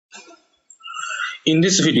In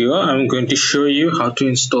this video, I'm going to show you how to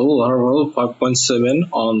install Laravel 5.7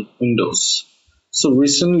 on Windows. So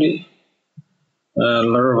recently,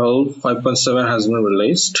 Laravel 5.7 has been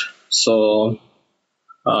released. So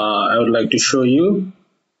I would like to show you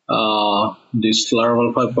this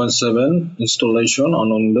Laravel 5.7 installation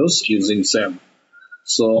on Windows using XAMPP.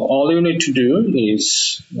 So all you need to do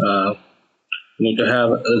is you need to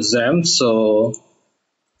have a XAMPP. So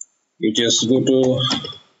you just go to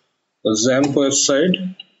the XAMPP website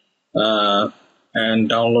and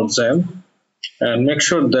download XAMPP, and make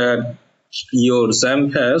sure that your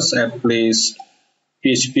XAMPP has at least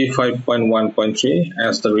PHP 5.1.3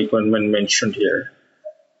 as the requirement mentioned here.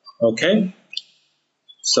 Okay,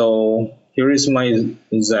 so here is my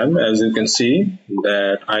XAMPP. As you can see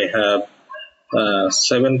that I have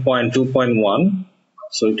 7.2.1,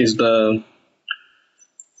 so it is the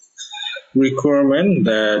requirement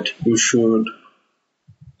that you should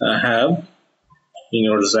have in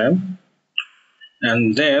your XAMPP.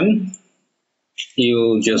 And then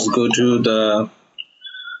you just go to the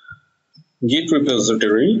Git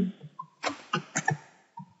repository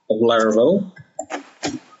of Laravel.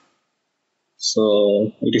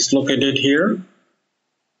 So it is located here,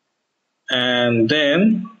 and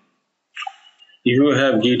then if you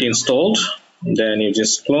have Git installed, then you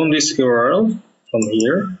just clone this URL from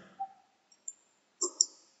here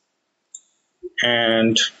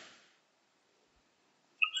and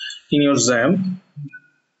in your XAMPP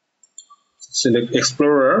select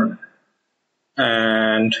Explorer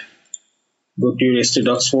and go to your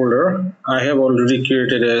htdocs folder. I have already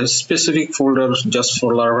created a specific folder just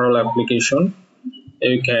for Laravel application.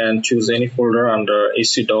 You can choose any folder under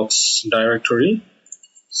htdocs directory.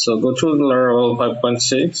 So go to Laravel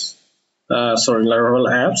 5.6, Laravel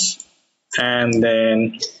apps, and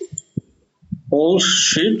then hold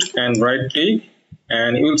Shift and right click,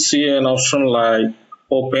 and you will see an option like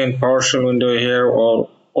open PowerShell window here or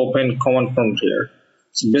open command prompt here.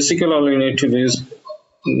 So basically all you need to do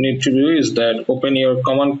is that open your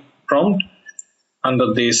command prompt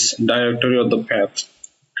under this directory of the path.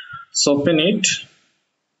 So open it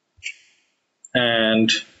and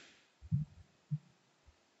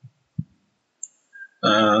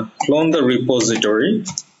clone the repository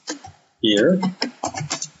here.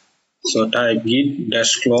 So type git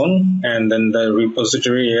 -clone and then the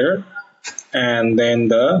repository here, and then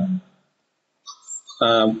the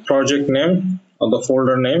project name or the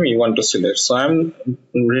folder name you want to select. So I'm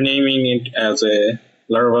renaming it as a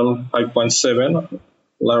Laravel 5.7,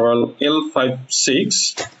 Laravel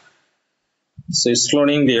L56. So it's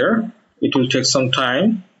cloning there. It will take some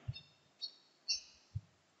time.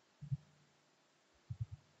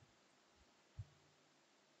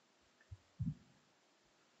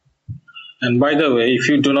 And by the way, if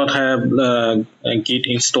you do not have Git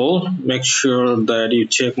installed, make sure that you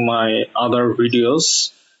check my other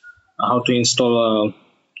videos how to install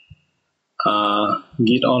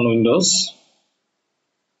Git on Windows.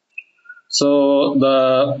 So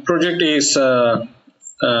the project is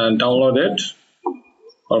downloaded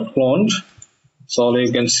or cloned. So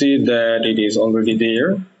you can see that it is already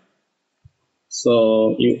there.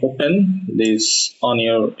 So you open this on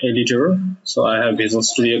your editor. So I have Visual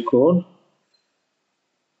Studio Code.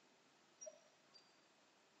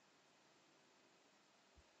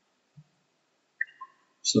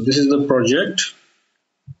 So this is the project,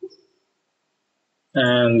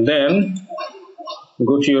 and then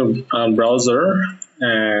go to your browser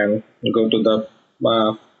and go to the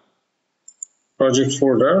project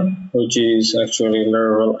folder, which is actually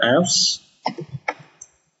Laravel apps.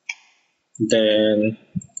 Then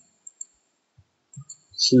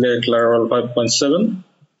select Laravel 5.7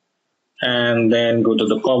 and then go to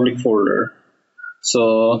the public folder.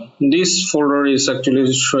 So this folder is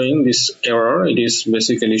actually showing this error. It is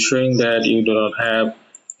basically showing that you do not have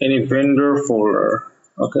any vendor folder.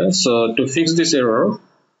 Okay, so to fix this error,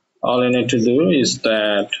 all you need to do is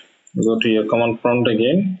that go to your command prompt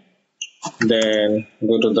again, then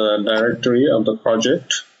go to the directory of the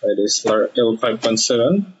project, that is L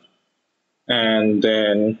 5.7, and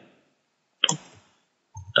then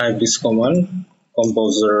type this command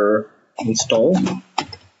composer install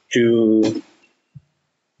to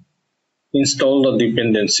install the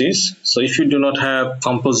dependencies. So if you do not have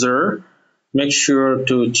Composer, make sure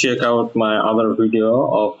to check out my other video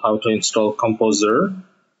of how to install Composer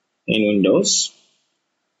in Windows.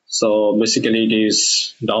 So basically it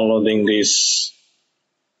is downloading this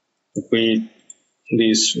with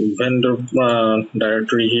this vendor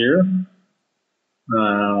directory here,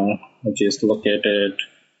 which is located,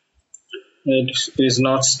 it is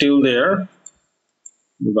not still there,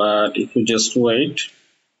 but if you just wait,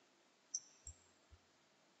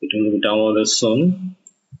 It will be downloaded soon.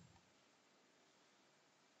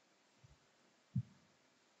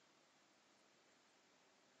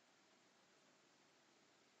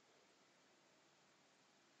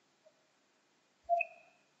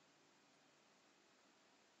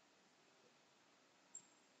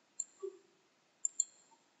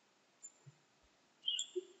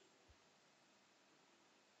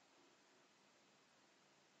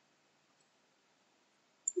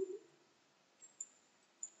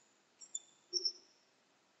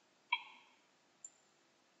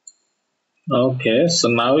 Okay, so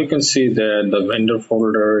now you can see that the vendor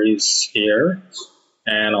folder is here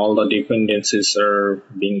and all the dependencies are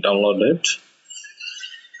being downloaded.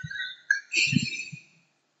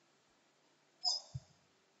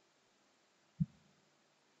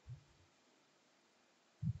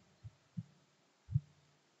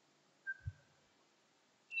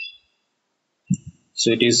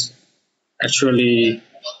 So it is actually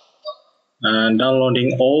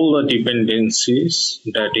downloading all the dependencies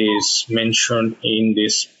that is mentioned in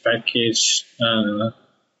this package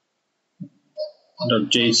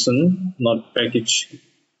 .json, not package.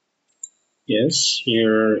 Yes,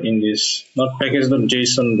 here in this not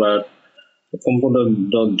package.json but the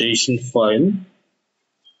component.json file.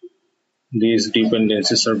 These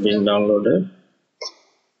dependencies are being downloaded.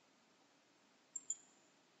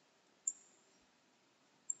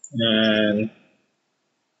 And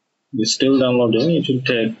it's still downloading. It will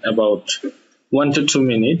take about 1 to 2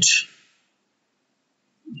 minutes.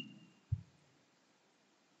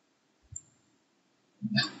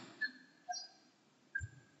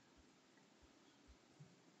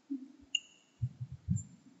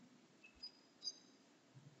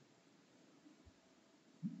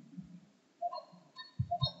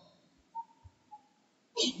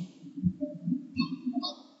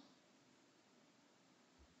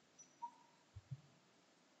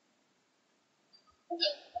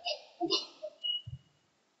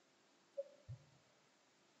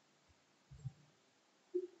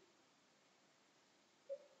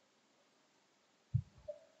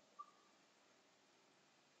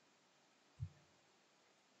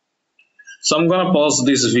 So I'm gonna pause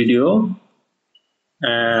this video,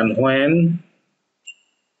 and when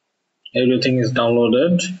everything is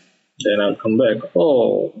downloaded, then I'll come back.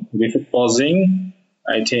 Oh, before pausing,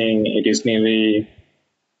 I think it is nearly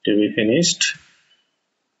to be finished.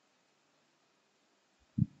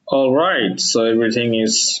 Alright, so everything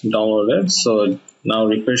is downloaded. So now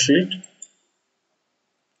refresh it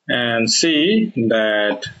and see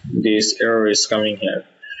that this error is coming here.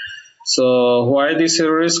 So why this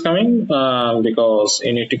error is coming? Because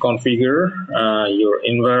you need to configure your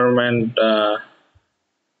environment of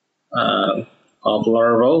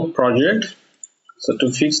Laravel project. So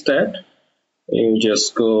to fix that, you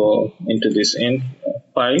just go into this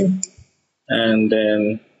file and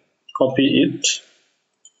then copy it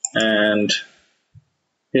and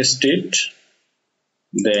paste it,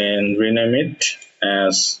 then rename it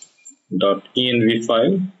as .env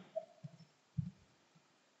file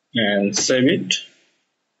and save it,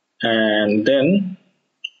 and then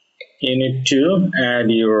you need to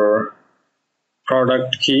add your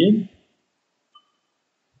product key.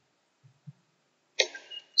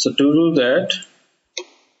 So to do that,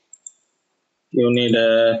 you need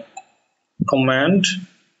a command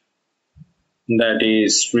that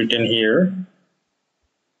is written here.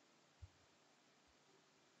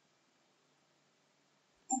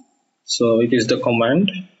 So it is the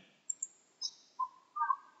command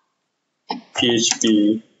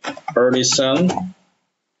PHP artisan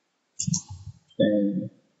and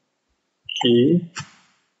key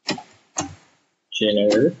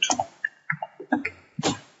generate,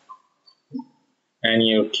 and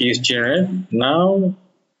your key is generated. Now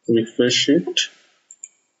refresh it,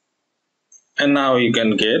 and now you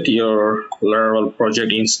can get your Laravel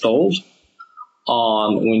project installed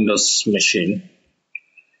on Windows machine.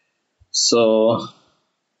 So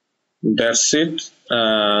that's it.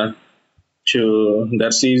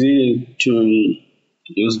 That's easy to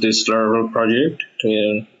use this Laravel project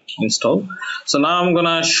to install. So now I'm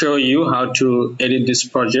gonna show you how to edit this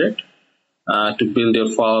project to build your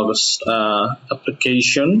first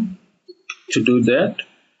application. To do that,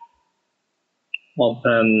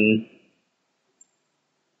 open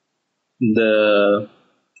the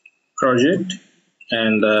project,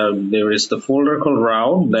 and there is the folder called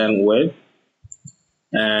route, then web,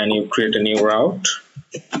 and you create a new route.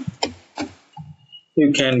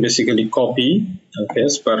 You can basically copy, okay,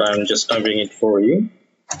 but I'm just typing it for you.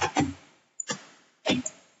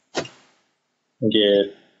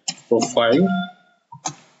 Get profile,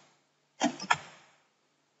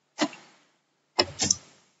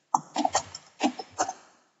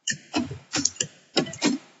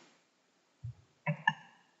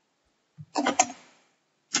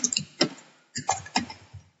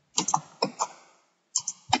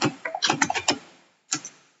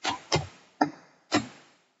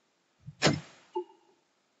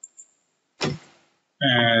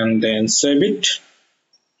 and then save it,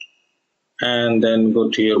 and then go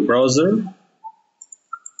to your browser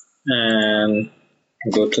and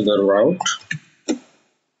go to the route,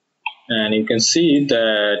 and you can see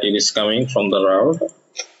that it is coming from the route.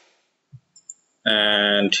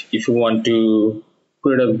 And if you want to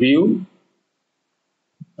create a view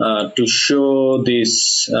to show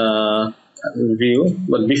this view,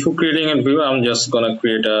 but before creating a view, I'm just gonna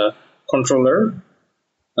create a controller.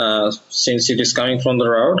 Since it is coming from the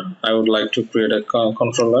route, I would like to create a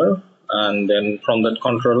controller, and then from that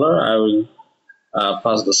controller I will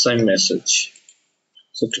pass the same message.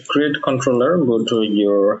 So to create controller, go to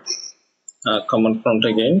your command prompt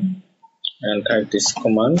again and type this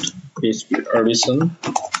command, php addition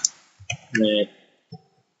make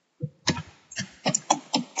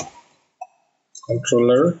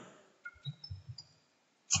controller,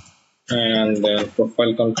 and then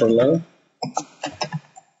profile controller,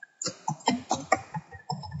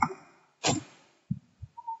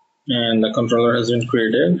 and the controller has been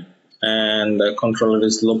created, and the controller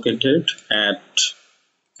is located at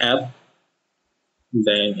app,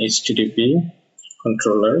 then http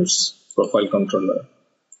controllers profile controller.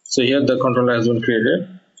 So here the controller has been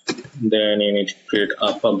created. Then you need to create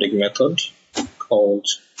a public method called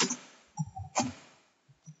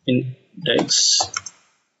index,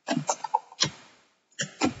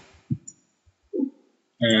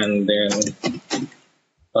 and then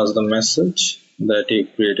pass the message that you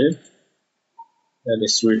created, that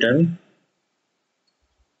is return.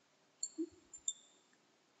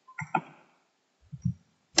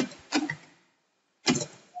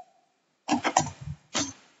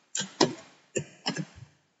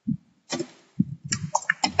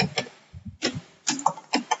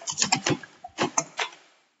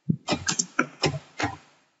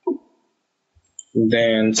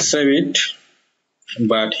 Then save it,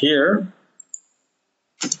 but here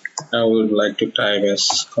I would like to type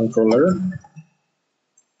as controller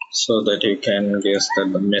so that you can guess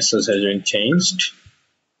that the message has been changed.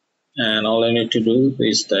 And all I need to do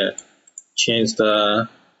is that change the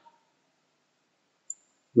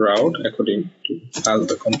route according to as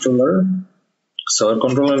the controller. So our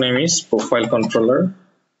controller name is profile controller,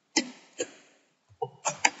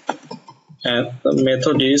 and the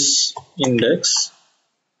method is index,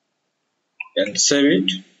 and save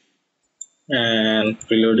it and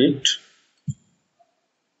reload it.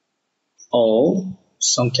 Oh,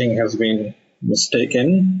 something has been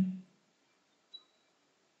mistaken.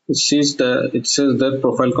 It says that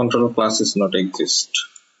profile controller class is not exist.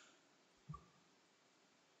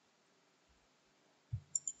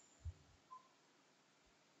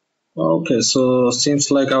 Okay, so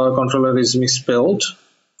seems like our controller is misspelled,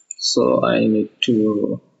 so I need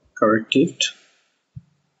to correct it.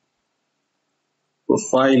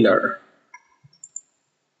 Profiler.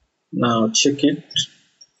 Now check it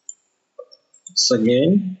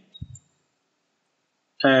again,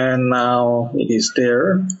 and now it is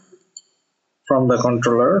there from the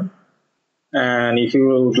controller. And if you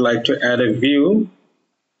would like to add a view,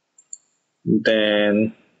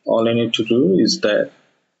 then all I need to do is that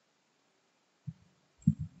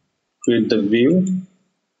create the view,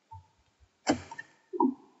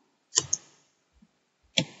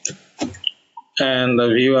 and the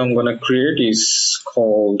view I'm gonna create is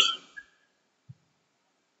called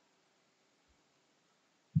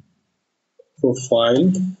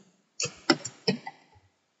profile,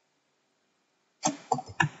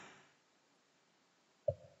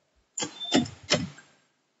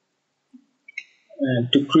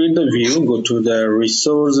 and to create the view, go to the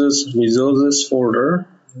resources folder,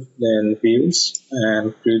 then views,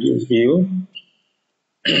 and create your view.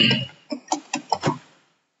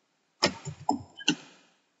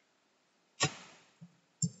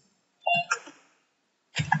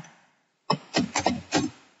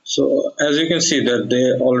 So as you can see that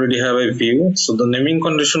they already have a view. So the naming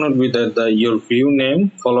condition would be that your view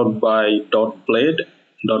name followed by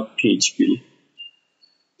 .blade.php.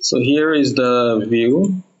 So here is the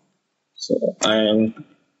view. So I am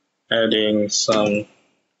adding some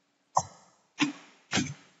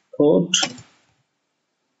code.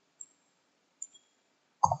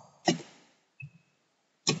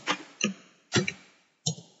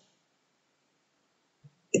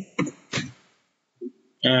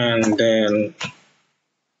 And then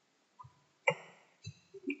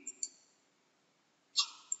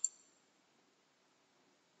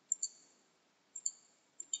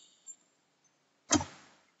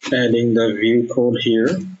adding the view code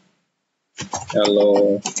here.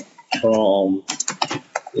 Hello from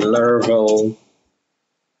Laravel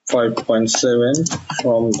 5.7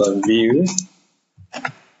 from the view.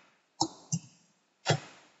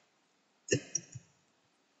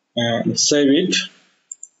 and save it.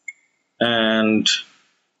 And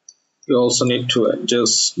you also need to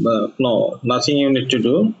adjust no, nothing you need to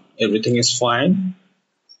do, everything is fine.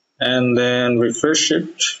 And then refresh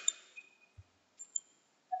it,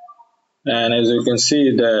 and as you can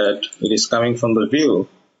see that it is coming from the view.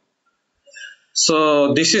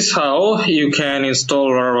 So this is how you can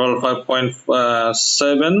install Laravel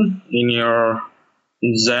 5.7 in your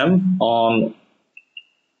XAMPP on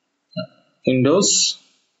Windows.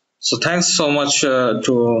 So thanks so much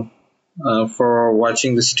for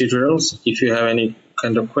watching this tutorials. If you have any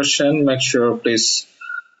kind of question, make sure please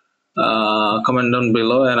comment down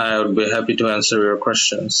below, and I would be happy to answer your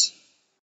questions.